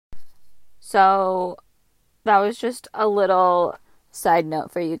So that was just a little side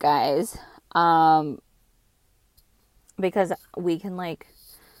note for you guys. Because we can like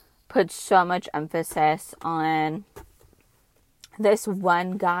put so much emphasis on this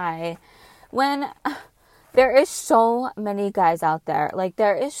one guy when there is so many guys out there. Like,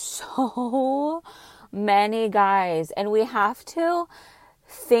 there is so many guys, and we have to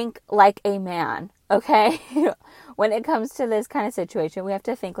think like a man, okay? When it comes to this kind of situation, we have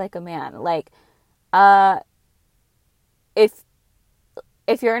to think like a man. Like,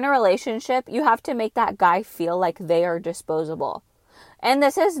 if you're in a relationship, you have to make that guy feel like they are disposable. And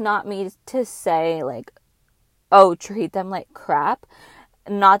this is not me to say, like, oh, treat them like crap.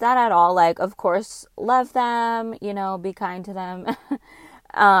 Not that at all. Like, of course, love them, you know, be kind to them.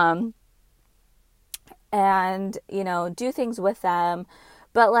 And, you know, do things with them.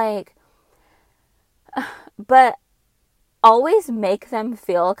 But, like, but always make them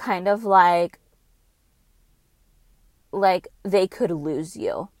feel kind of like they could lose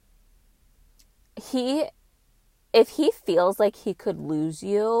you. If he feels like he could lose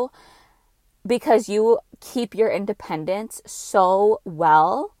you because you keep your independence so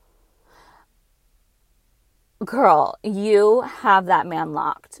well, girl, you have that man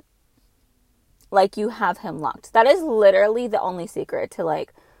locked. Like, you have him locked. That is literally the only secret to,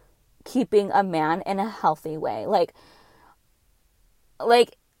 like, keeping a man in a healthy way. Like,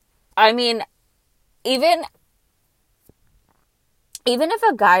 I mean, even if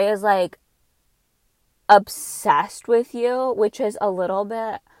a guy is, like, obsessed with you, which is a little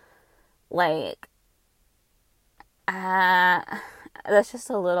bit, like, that's just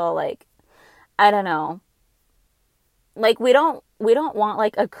a little, like, I don't know. Like, we don't want,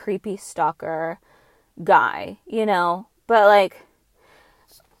 like, a creepy stalker guy, you know? But,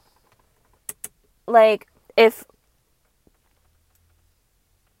 like, if,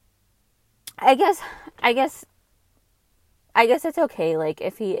 I guess it's okay, like,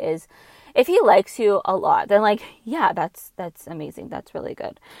 if he likes you a lot, then, like, yeah, that's amazing. That's really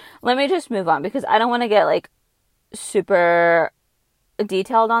good. Let me just move on, because I don't want to get, like, super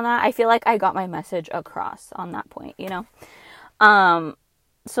detailed on that. I feel like I got my message across on that point, you know?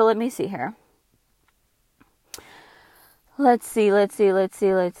 So let me see here. Let's see. Let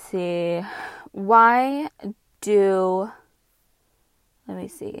me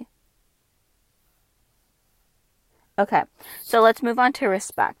see. Okay, so let's move on to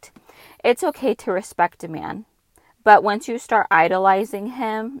respect. It's okay to respect a man, but once you start idolizing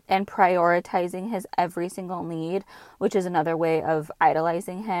him and prioritizing his every single need, which is another way of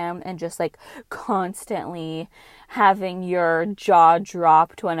idolizing him, and just, like, constantly having your jaw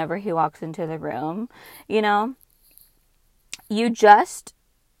dropped whenever he walks into the room, you know, you just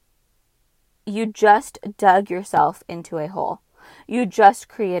dug yourself into a hole. You just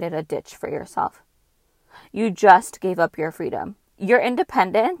created a ditch for yourself. You just gave up your freedom. Your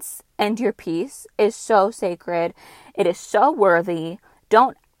independence and your peace is so sacred. It is so worthy.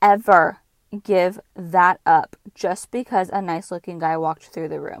 Don't ever give that up just because a nice looking guy walked through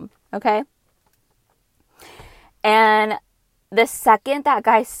the room. Okay? And the second that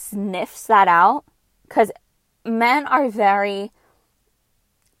guy sniffs that out, because men are very,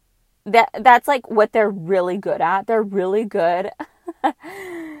 that's like what they're really good at. They're really good.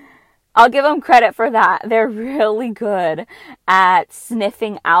 I'll give them credit for that. They're really good at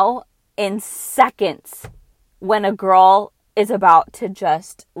sniffing out in seconds when a girl is about to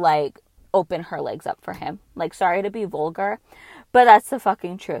just, like, open her legs up for him. Like, sorry to be vulgar, but that's the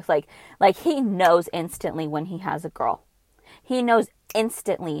fucking truth. Like he knows instantly when he has a girl. He knows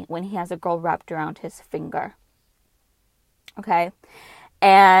instantly when he has a girl wrapped around his finger. Okay?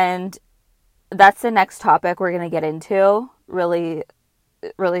 And that's the next topic we're going to get into really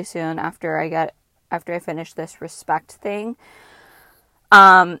soon after I finish this respect thing.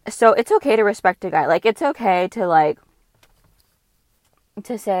 So it's okay to respect a guy. Like, it's okay to, like,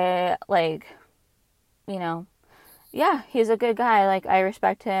 to say, like, you know, yeah, he's a good guy. Like, I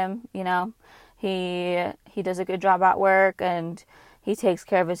respect him, you know, he does a good job at work and he takes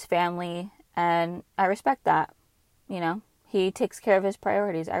care of his family, and I respect that, you know, he takes care of his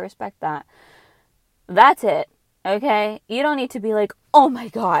priorities. I respect that. That's it. Okay? You don't need to be like, oh my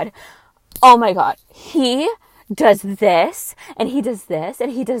god, he does this, and he does this,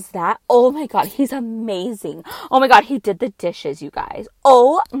 and he does that. Oh my god, he's amazing. Oh my god, he did the dishes, you guys.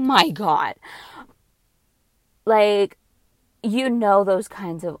 Oh my god. Like, you know, those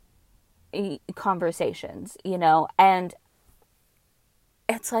kinds of conversations, you know, and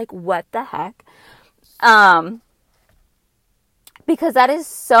it's like, what the heck? Because that is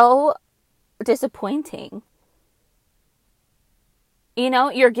so disappointing.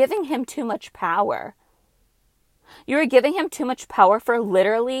 You're giving him too much power. You're giving him too much power for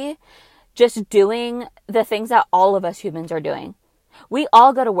literally just doing the things that all of us humans are doing. We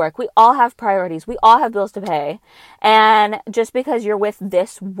all go to work. We all have priorities. We all have bills to pay. And just because you're with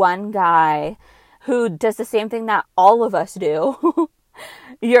this one guy who does the same thing that all of us do,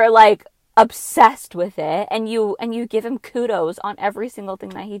 you're like obsessed with it, and you give him kudos on every single thing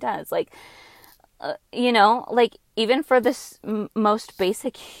that he does. Like, like even for this most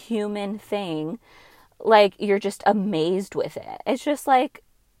basic human thing, like you're just amazed with it. It's just like,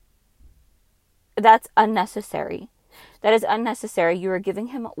 that's unnecessary. That is unnecessary. You are giving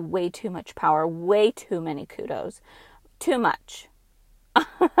him way too much power, way too many kudos. Too much.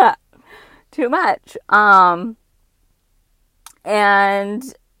 Too much. And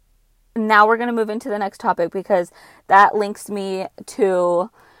now we're going to move into the next topic, because that links me to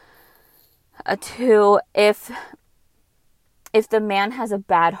if the man has a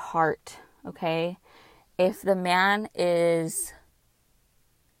bad heart, okay? If the man is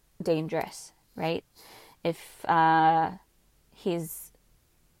dangerous, right? If he's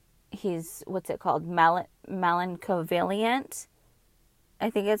what's it called? Melanchoviant, I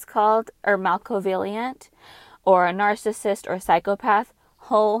think it's called, or malcoviant, or a narcissist or a psychopath.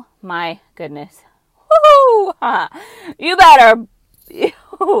 Oh my goodness. Woo! You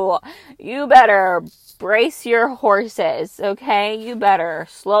better brace your horses, okay? You better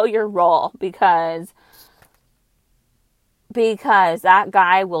slow your roll, because that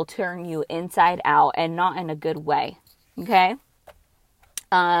guy will turn you inside out, and not in a good way. Okay?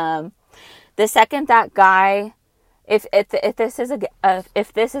 The second that guy, if this is a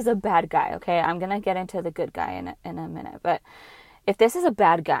bad guy, okay? I'm going to get into the good guy in a minute, but if this is a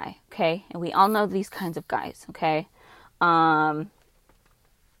bad guy, okay? And we all know these kinds of guys, okay? The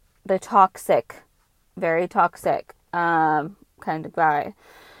toxic, very toxic kind of guy.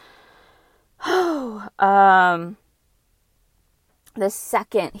 The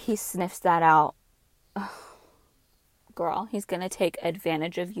second he sniffs that out, girl, he's going to take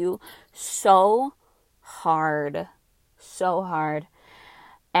advantage of you so hard. So hard.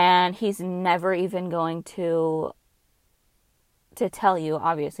 And he's never even going to tell you.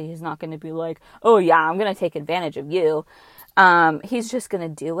 Obviously, he's not going to be like, oh yeah, I'm going to take advantage of you. He's just going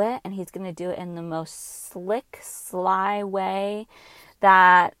to do it. And he's going to do it in the most slick, sly way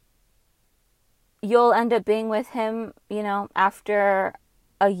that you'll end up being with him, after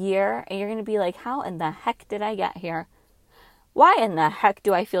a year, and you're going to be like, how in the heck did I get here? Why in the heck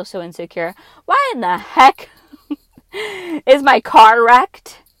do I feel so insecure? Why in the heck is my car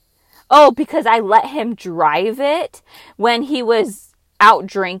wrecked? Oh, because I let him drive it when he was out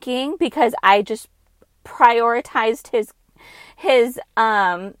drinking, because I just prioritized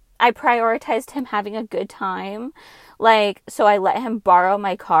I prioritized him having a good time. Like, so I let him borrow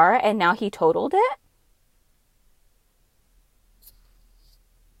my car, and now he totaled it?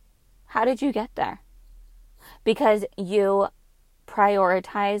 How did you get there? Because you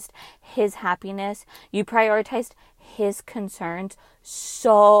prioritized his happiness. You prioritized his concerns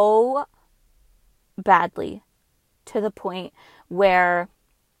so badly, to the point where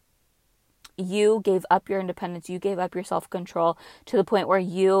you gave up your independence. You gave up your self-control, to the point where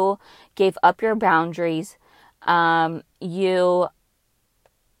you gave up your boundaries. You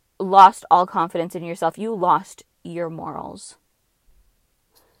lost all confidence in yourself. You lost your morals.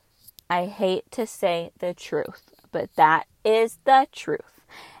 I hate to say the truth, but that is the truth.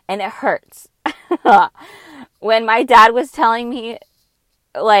 And it hurts. When my dad was telling me,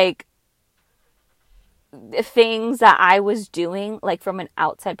 like, things that I was doing, like, from an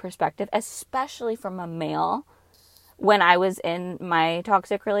outside perspective, especially from a male, when I was in my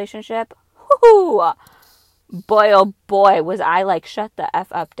toxic relationship, boy, oh boy, was I like, shut the F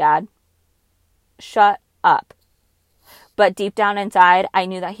up, Dad. Shut up. But deep down inside, I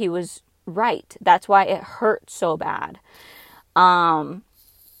knew that he was right. That's why it hurt so bad.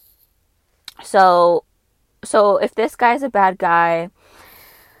 So if this guy's a bad guy,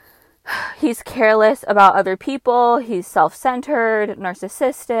 he's careless about other people, he's self-centered,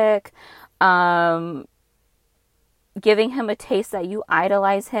 narcissistic, giving him a taste that you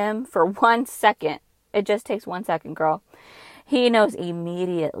idolize him for 1 second. It just takes 1 second, girl. He knows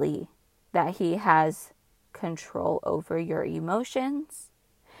immediately that he has control over your emotions.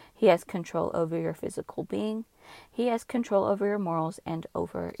 He has control over your physical being. He has control over your morals and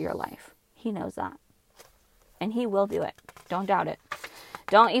over your life. He knows that. And he will do it. Don't doubt it.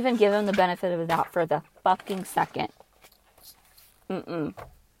 Don't even give him the benefit of the doubt for the fucking second.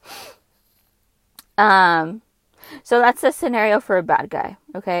 So that's the scenario for a bad guy.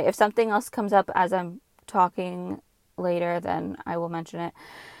 Okay. If something else comes up as I'm talking, later, then I will mention it.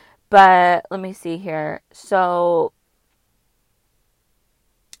 But let me see here. So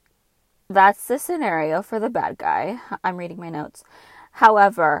that's the scenario for the bad guy. I'm reading my notes.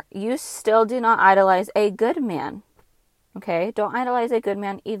 However, you still do not idolize a good man. Okay? Don't idolize a good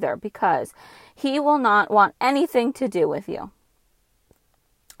man either, because he will not want anything to do with you.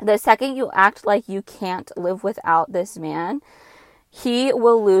 The second you act like you can't live without this man, he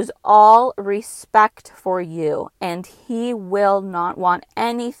will lose all respect for you, and he will not want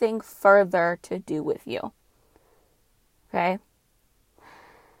anything further to do with you. Okay?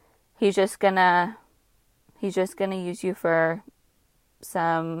 He's just gonna use you for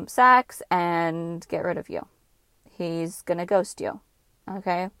some sex and get rid of you. He's gonna ghost you.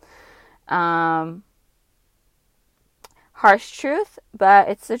 Okay? Harsh truth, but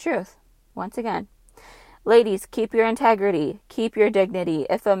it's the truth. Once again. Ladies, keep your integrity. Keep your dignity.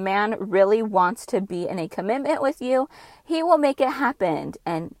 If a man really wants to be in a commitment with you, he will make it happen,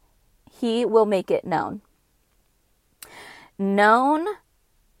 and he will make it known. Known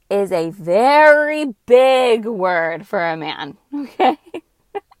is a very big word for a man. Okay?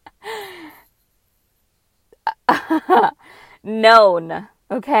 Known.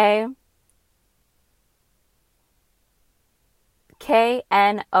 Okay?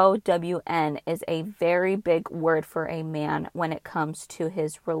 Known is a very big word for a man when it comes to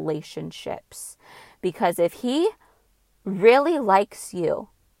his relationships. Because if he really likes you,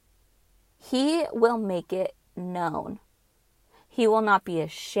 he will make it known. He will not be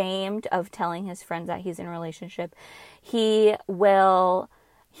ashamed of telling his friends that he's in a relationship. He will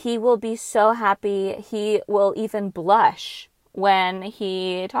be so happy. He will even blush when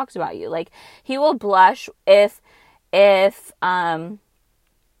he talks about you. Like, he will blush if his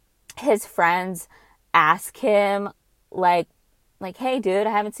friends ask him like, hey dude,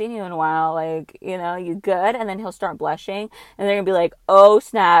 I haven't seen you in a while, like, you know, you good? And then he'll start blushing, and they're gonna be like, oh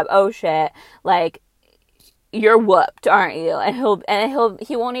snap, oh shit, like, you're whooped, aren't you? And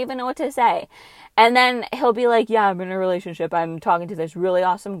he won't even know what to say. And then he'll be like, yeah, I'm in a relationship, I'm talking to this really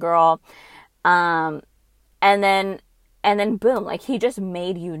awesome girl, and then boom, like, he just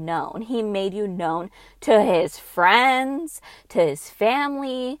made you known. He made you known to his friends, to his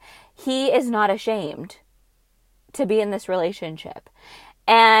family. He is not ashamed to be in this relationship.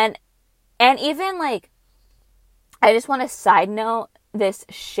 And even, like, I just want to side note this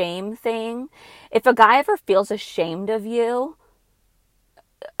shame thing. If a guy ever feels ashamed of you,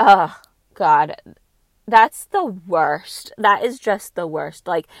 oh God, that's the worst. That is just the worst.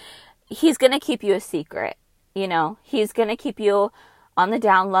 Like, he's going to keep you a secret. You know, he's going to keep you on the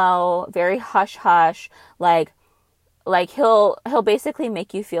down low, very hush hush, like he'll basically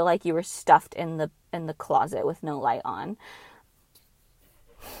make you feel like you were stuffed in the closet with no light on.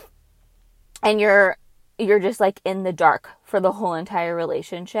 And you're just like in the dark for the whole entire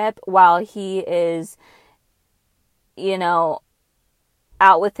relationship while he is, you know,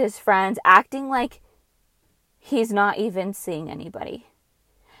 out with his friends acting like he's not even seeing anybody.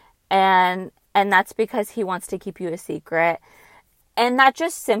 And that's because he wants to keep you a secret. And that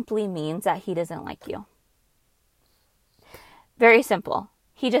just simply means that he doesn't like you. Very simple.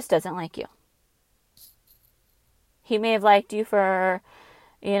 He just doesn't like you. He may have liked you for,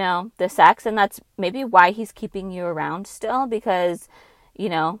 you know, the sex, and that's maybe why he's keeping you around still, because, you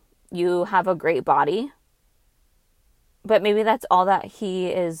know, you have a great body. But maybe that's all that he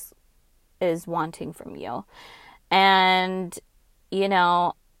is wanting from you. And, you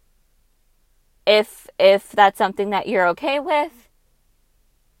know, if that's something that you're okay with,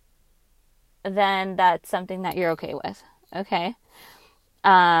 then that's something that you're okay with. Okay?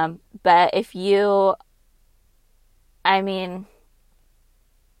 But if you, I mean,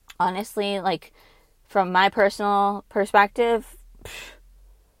 honestly, like, from my personal perspective,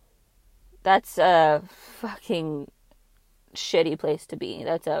 that's a fucking shitty place to be.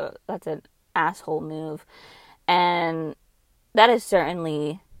 That's an asshole move. And that is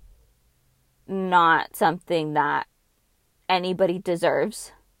certainly not something that anybody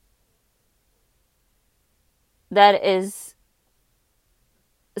deserves. That is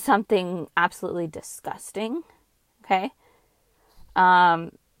something absolutely disgusting. Okay?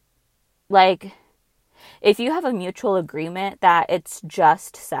 Like, if you have a mutual agreement that it's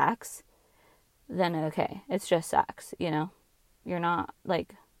just sex, then okay, it's just sex, you know? You're not,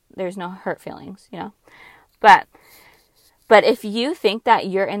 like, there's no hurt feelings, you know? But if you think that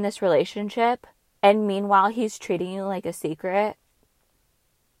you're in this relationship and meanwhile he's treating you like a secret,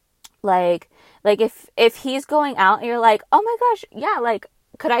 like if he's going out and you're like, oh my gosh, yeah, like,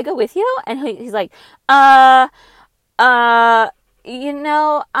 could I go with you? And he's like, you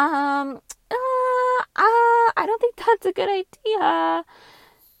know, I don't think that's a good idea,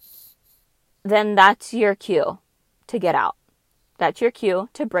 then that's your cue to get out. That's your cue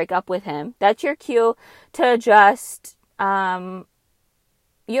to break up with him. That's your cue to just, you don't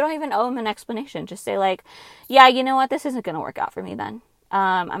even owe him an explanation. Just say like, yeah, you know what? This isn't going to work out for me then.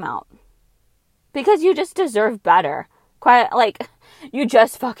 I'm out. Because you just deserve better. You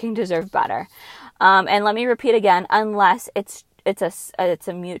just fucking deserve better. And let me repeat again, unless it's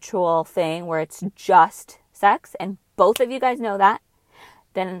a mutual thing where it's just sex and both of you guys know that,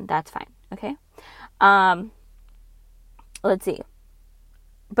 then that's fine. Okay. Let's see.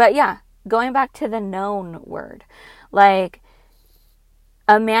 But yeah, going back to the known word, like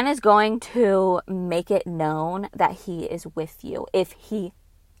a man is going to make it known that he is with you. If he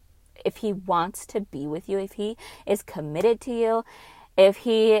wants to be with you, if he is committed to you, if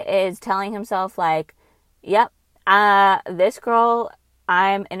he is telling himself like, yep, this girl,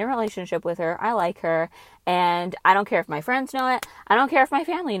 I'm in a relationship with her. I like her. And I don't care if my friends know it. I don't care if my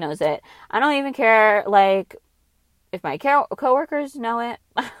family knows it. I don't even care, like, if my coworkers know it.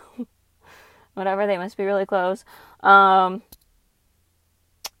 Whatever, they must be really close. They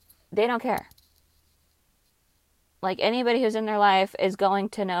don't care. Like, anybody who's in their life is going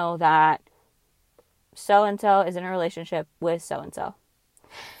to know that so-and-so is in a relationship with so-and-so.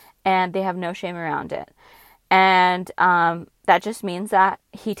 And they have no shame around it. And that just means that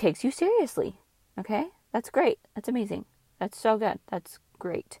he takes you seriously. Okay? That's great. That's amazing. That's so good. That's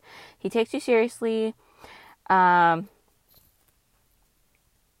great. He takes you seriously. And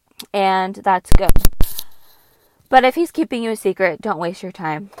that's good. But if he's keeping you a secret, don't waste your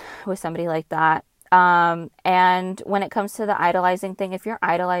time with somebody like that. And when it comes to the idolizing thing, if you're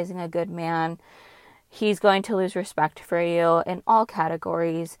idolizing a good man, he's going to lose respect for you in all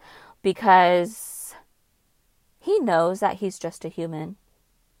categories because he knows that he's just a human.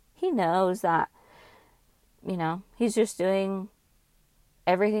 He knows that, you know, he's just doing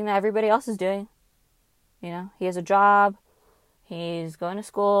everything that everybody else is doing. You know, he has a job. He's going to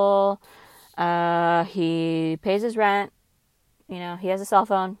school. He pays his rent. You know, he has a cell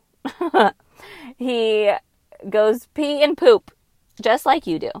phone. He goes pee and poop just like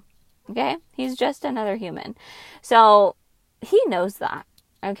you do. Okay? He's just another human. So he knows that.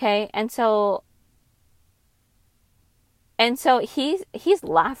 Okay? And so he's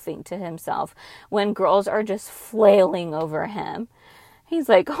laughing to himself when girls are just flailing over him. He's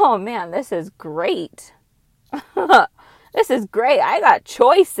like, oh man, this is great. This is great. I got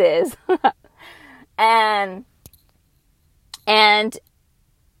choices. and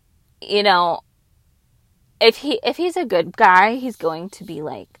you know, if he's a good guy, he's going to be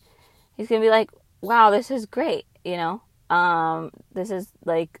like, wow, this is great, you know? This is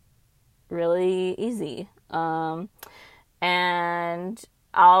like really easy. And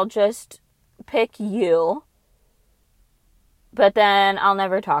I'll just pick you, but then I'll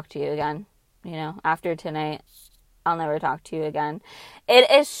never talk to you again. You know, after tonight, I'll never talk to you again. It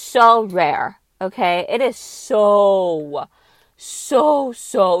is so rare, okay? It is so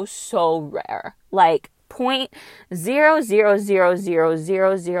rare. Like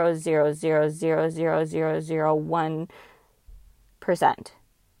 0.0000000000001%,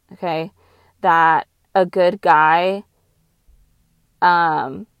 okay? That a good guy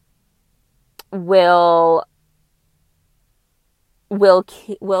will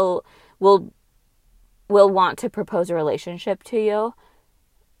want to propose a relationship to you,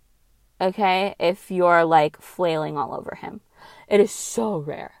 okay, if you're like flailing all over him. It is so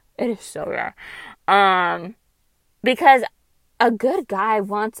rare. It is so rare. Because a good guy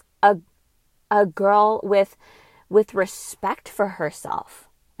wants a girl with respect for herself,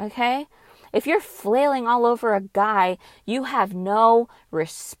 okay? If you're flailing all over a guy, you have no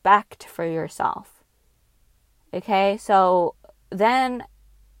respect for yourself. Okay? So then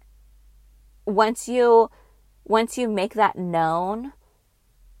once you make that known,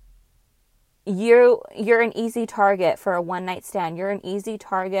 you're an easy target for a one night stand. You're an easy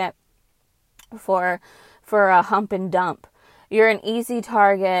target for a hump and dump. You're an easy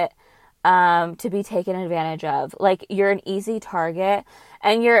target to be taken advantage of. Like, you're an easy target,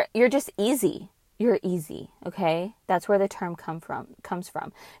 and you're just easy. You're easy, okay? That's where the term comes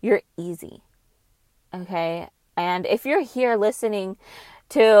from. You're easy, okay? And if you're here listening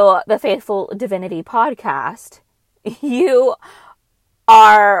to the Faithful Divinity podcast, you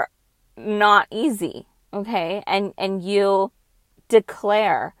are not easy, okay? And you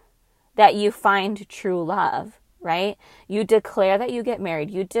declare that you find true love, right? You declare that you get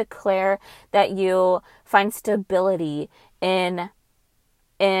married. You declare that you find stability in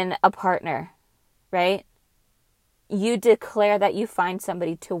a partner, right? You declare that you find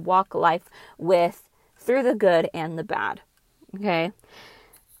somebody to walk life with through the good and the bad. Okay?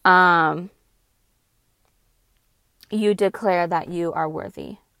 You declare that you are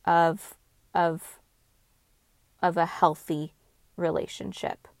worthy of a healthy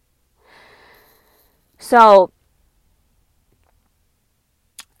relationship. So,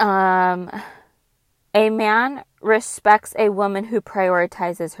 a man respects a woman who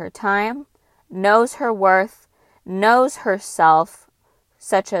prioritizes her time, knows her worth, knows herself,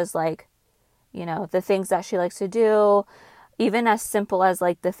 such as like, you know, the things that she likes to do, even as simple as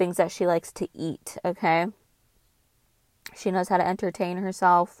like the things that she likes to eat, okay? She knows how to entertain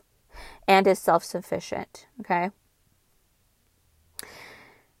herself and is self-sufficient, okay?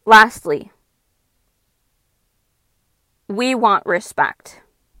 Lastly, we want respect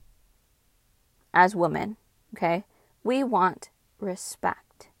as women, okay? We want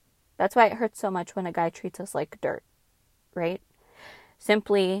respect. That's why it hurts so much when a guy treats us like dirt, right?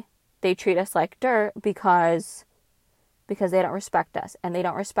 Simply, they treat us like dirt because they don't respect us. And they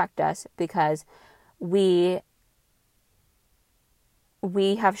don't respect us because we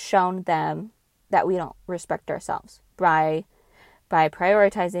have shown them that we don't respect ourselves by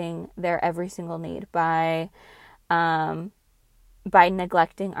prioritizing their every single need, by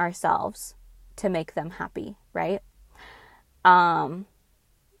neglecting ourselves to make them happy, right? By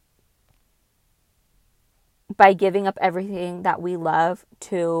giving up everything that we love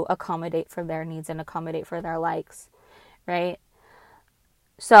to accommodate for their needs and accommodate for their likes, right?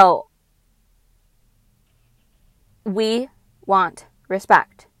 So, we want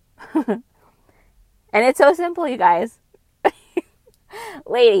respect. And it's so simple, you guys.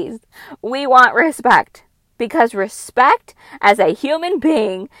 Ladies, we want respect. Because respect as a human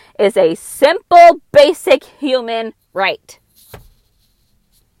being is a simple, basic human right.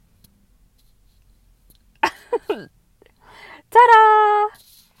 Ta-da!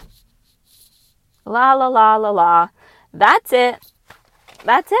 La la la la la. That's it.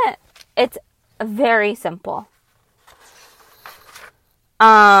 That's it. It's very simple.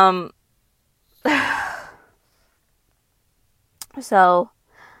 So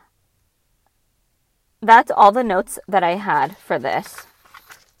that's all the notes that I had for this.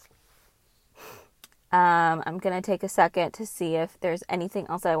 I'm going to take a second to see if there's anything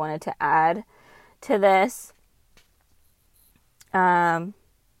else I wanted to add to this.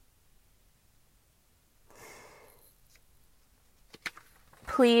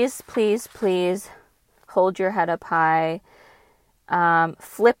 Please, please, please hold your head up high.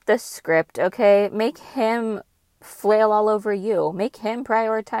 Flip the script, okay? Make him flail all over you. Make him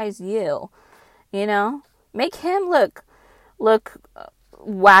prioritize you. You know? Make him look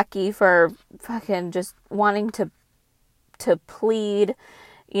wacky for fucking just wanting to plead,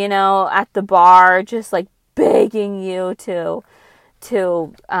 you know, at the bar, just like begging you to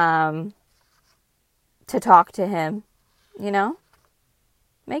talk to him, you know?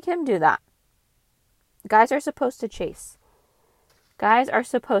 Make him do that. Guys are supposed to chase. Guys are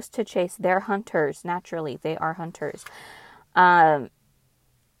supposed to chase. They're hunters. Naturally, they are hunters. So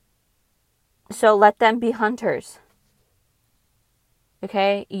let them be hunters.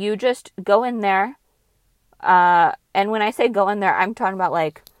 Okay? You just go in there. And when I say go in there, I'm talking about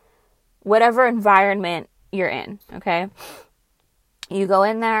like whatever environment you're in. Okay? You go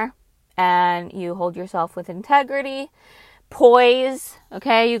in there and you hold yourself with integrity, poise.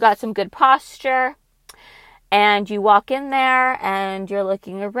 Okay? You got some good posture. And you walk in there and you're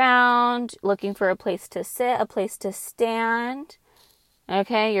looking around, looking for a place to sit, a place to stand.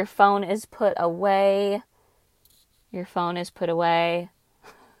 Okay, your phone is put away. Your phone is put away.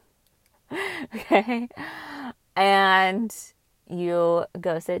 Okay. And you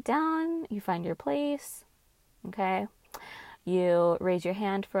go sit down, you find your place. Okay. You raise your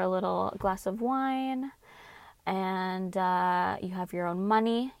hand for a little glass of wine. And you have your own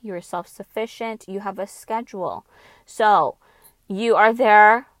money, you're self-sufficient, you have a schedule. So you are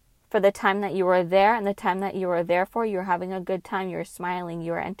there for the time that you were there, and the time that you were there for, you're having a good time, you're smiling,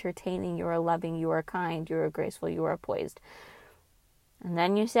 you're entertaining, you are loving, you are kind, you are graceful, you are poised. And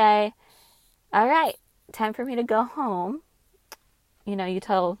then you say, all right, time for me to go home. You know, you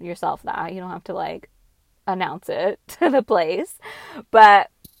tell yourself that. You don't have to like announce it to the place. But,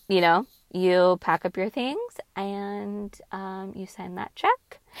 you know, you pack up your things and you sign that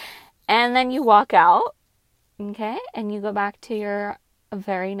check. And then you walk out, okay? And you go back to your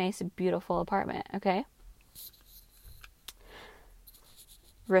very nice, beautiful apartment, okay?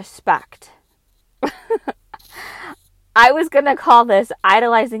 Respect. I was going to call this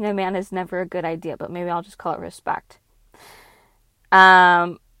idolizing a man is never a good idea, but maybe I'll just call it respect.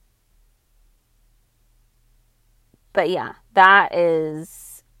 But yeah, that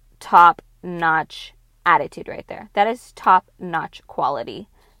is top-notch attitude right there. That is top-notch quality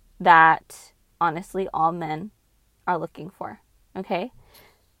that honestly all men are looking for. Okay?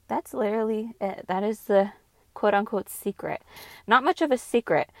 That's literally it. That is the quote-unquote secret. Not much of a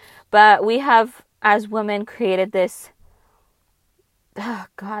secret, but we have, as women, created this, oh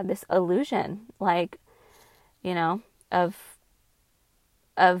God, this illusion, like, you know, of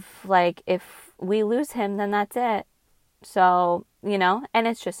like, if we lose him, then that's it. So, you know, and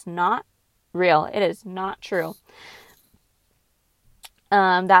it's just not real. It is not true.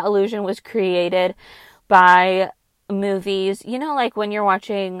 That illusion was created by movies, you know, like when you're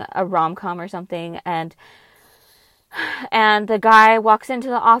watching a rom-com or something, and the guy walks into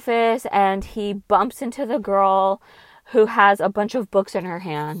the office and he bumps into the girl who has a bunch of books in her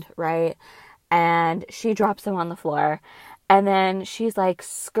hand, right? And she drops them on the floor, and then she's like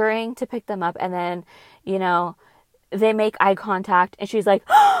scurrying to pick them up, and then, you know, they make eye contact, and she's like,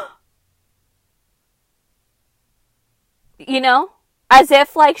 you know, as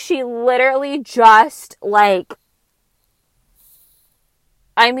if like she literally just like,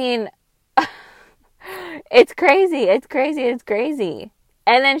 I mean, it's crazy. It's crazy. It's crazy.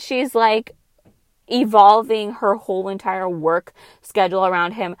 And then she's like evolving her whole entire work schedule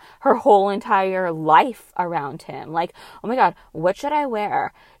around him, her whole entire life around him. Like, oh my God, what should I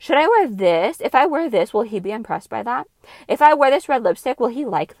wear? Should I wear this? If I wear this, will he be impressed by that? If I wear this red lipstick, will he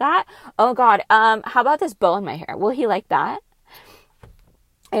like that? Oh God, how about this bow in my hair? Will he like that?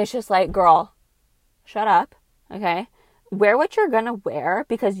 And it's just like, girl, shut up. Okay. Wear what you're gonna wear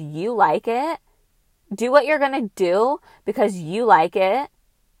because you like it. Do what you're gonna do because you like it.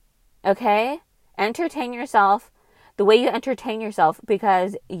 Okay? Entertain yourself the way you entertain yourself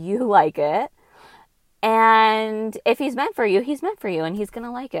because you like it. And if he's meant for you, he's meant for you, and he's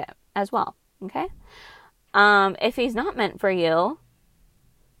gonna like it as well. Okay? If he's not meant for you,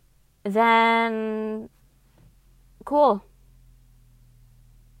 then cool.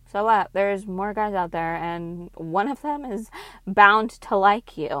 So what? There's more guys out there, and one of them is bound to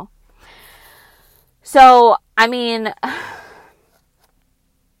like you. So, I mean,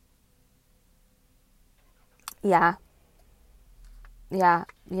 yeah,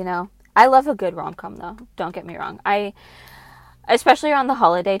 you know, I love a good rom-com though. Don't get me wrong. Especially around the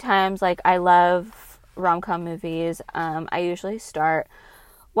holiday times, like, I love rom-com movies. I usually start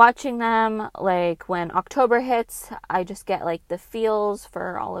watching them like when October hits. I just get like the feels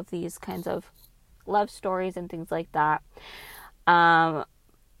for all of these kinds of love stories and things like that.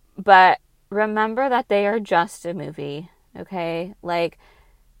 But remember that they are just a movie, okay? Like,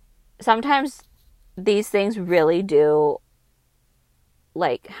 sometimes these things really do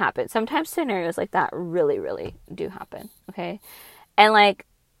like happen. Sometimes scenarios like that really, really do happen, okay? And like,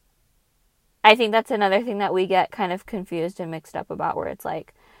 I think that's another thing that we get kind of confused and mixed up about, where it's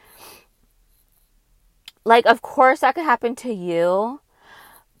like, of course that could happen to you,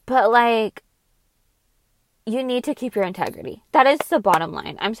 but like, you need to keep your integrity. That is the bottom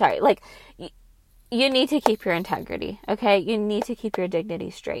line. I'm sorry. Like, you need to keep your integrity, okay? You need to keep your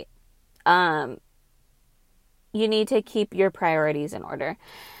dignity straight. You need to keep your priorities in order.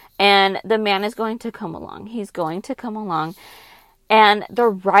 And the man is going to come along. He's going to come along. And the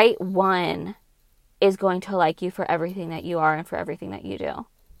right one is going to like you for everything that you are and for everything that you do.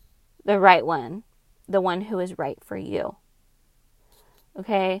 The right one. The one who is right for you.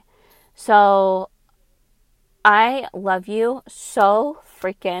 Okay? So, I love you so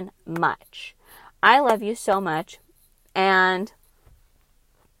freaking much. I love you so much. And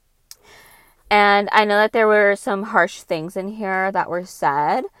I know that there were some harsh things in here that were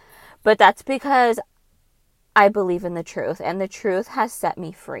said, but that's because I believe in the truth, and the truth has set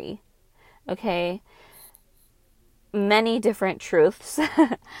me free. Okay? Many different truths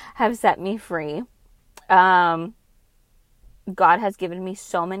have set me free. God has given me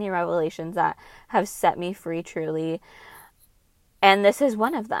so many revelations that have set me free truly. And this is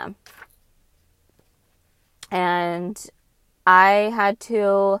one of them. And I had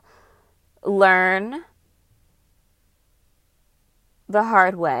to learn the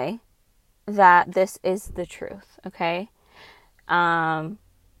hard way that this is the truth, okay?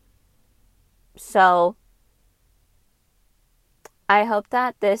 So I hope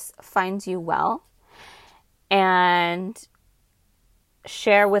that this finds you well, and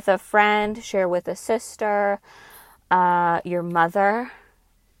share with a friend, share with a sister, your mother,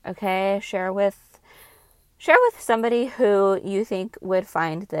 okay? Share with somebody who you think would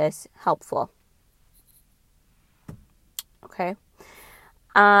find this helpful. Okay?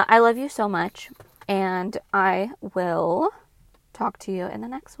 I love you so much, and I will talk to you in the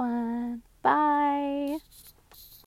next one. Bye.